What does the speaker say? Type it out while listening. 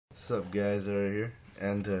What's up, guys? Over here,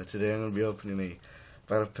 and today I'm gonna be opening a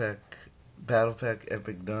battle pack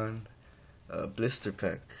Epic Dawn blister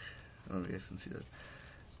pack. I don't know if you guys can see that.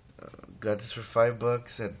 Got this for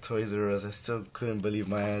 $5 at Toys R Us. I still couldn't believe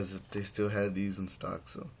my eyes that they still had these in stock.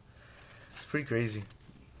 So it's pretty crazy.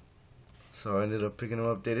 So I ended up picking them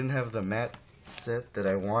up. They didn't have the matte set that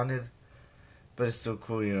I wanted, but it's still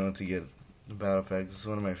cool, you know, to get the battle pack. This is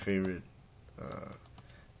one of my favorite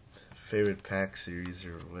pack series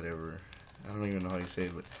or whatever. I don't even know how you say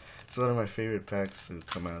it, but it's one of my favorite packs to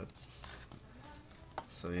come out.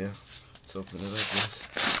 So yeah, let's open it up, guys.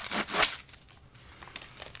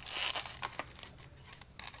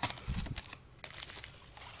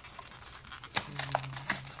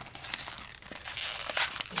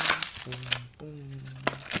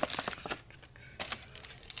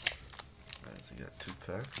 Alright, so we got 2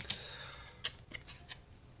 packs.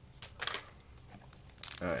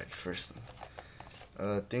 Alright, first one.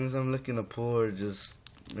 Things I'm looking to pull are just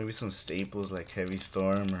maybe some staples like Heavy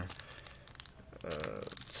Storm or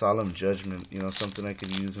Solemn Judgment, you know, something I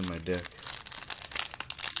could use in my deck.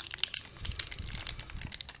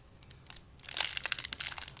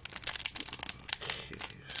 Okay.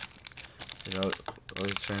 I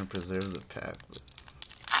always try and preserve the pack, but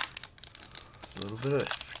it's a little bit of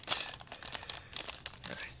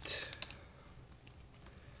effort.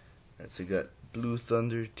 Alright, so we got Blue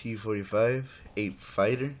Thunder T45, Ape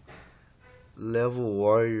Fighter, Level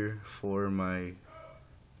Warrior for my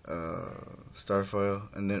Starfile,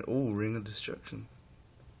 and then Ring of Destruction.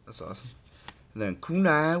 That's awesome. And then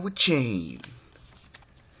Kunai with Chain.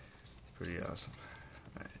 Pretty awesome.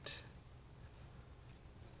 Alright.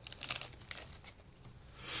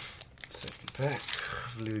 Second pack.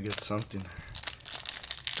 Hopefully we get something.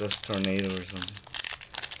 Dust Tornado or something.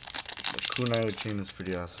 But Kunai with Chain is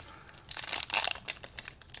pretty awesome.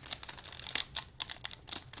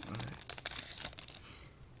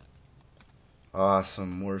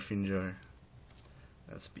 Awesome, Morphine Jar.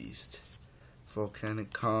 That's beast.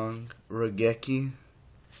 Volcanic Kong, Regeki,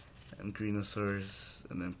 and Greenosaurus,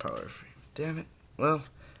 and then Power Frame. Damn it. Well,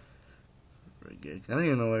 Regeki. I don't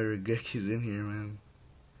even know why Regeki's in here, man.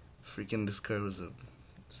 Freaking this card was a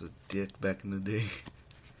dick back in the day.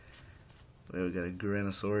 Well, we got a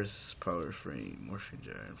Greenosaurus, Power Frame, Morphine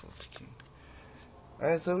Jar, and Volcanic.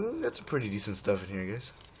 Alright, so we got some pretty decent stuff in here,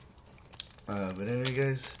 guys. But anyway,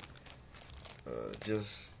 guys. How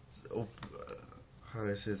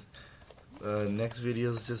do I say it? Next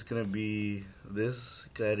video is just gonna be this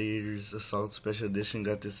Gladiators Assault Special Edition.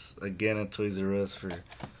 Got this again at Toys R Us for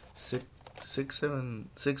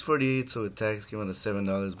 $6.48, so with tax came out at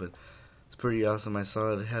 $7, but it's pretty awesome. I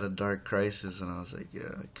saw it had a Dark Crisis, and I was like,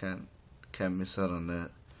 yeah, I can't miss out on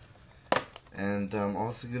that. And I'm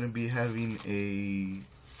also gonna be having a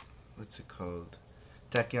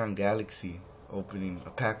Tachyon Galaxy opening,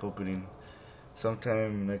 a pack opening,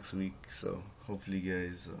 sometime next week, so hopefully you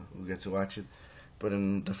guys will get to watch it. But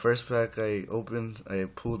in the first pack I opened, I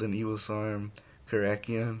pulled an Evilsarm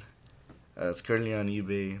Karakion. It's currently on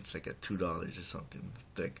eBay. It's like at $2 or something,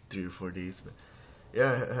 like 3 or 4 days. But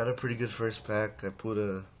yeah, I had a pretty good first pack. I pulled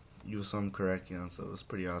a Evilsarm Karakion, so it was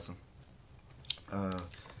pretty awesome.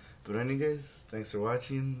 But anyway, guys, thanks for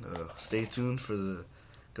watching. Stay tuned for the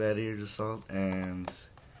Gladiators Assault and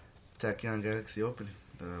Tachyon Galaxy opening.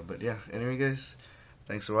 But yeah, anyway, guys,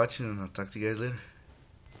 thanks for watching, and I'll talk to you guys later.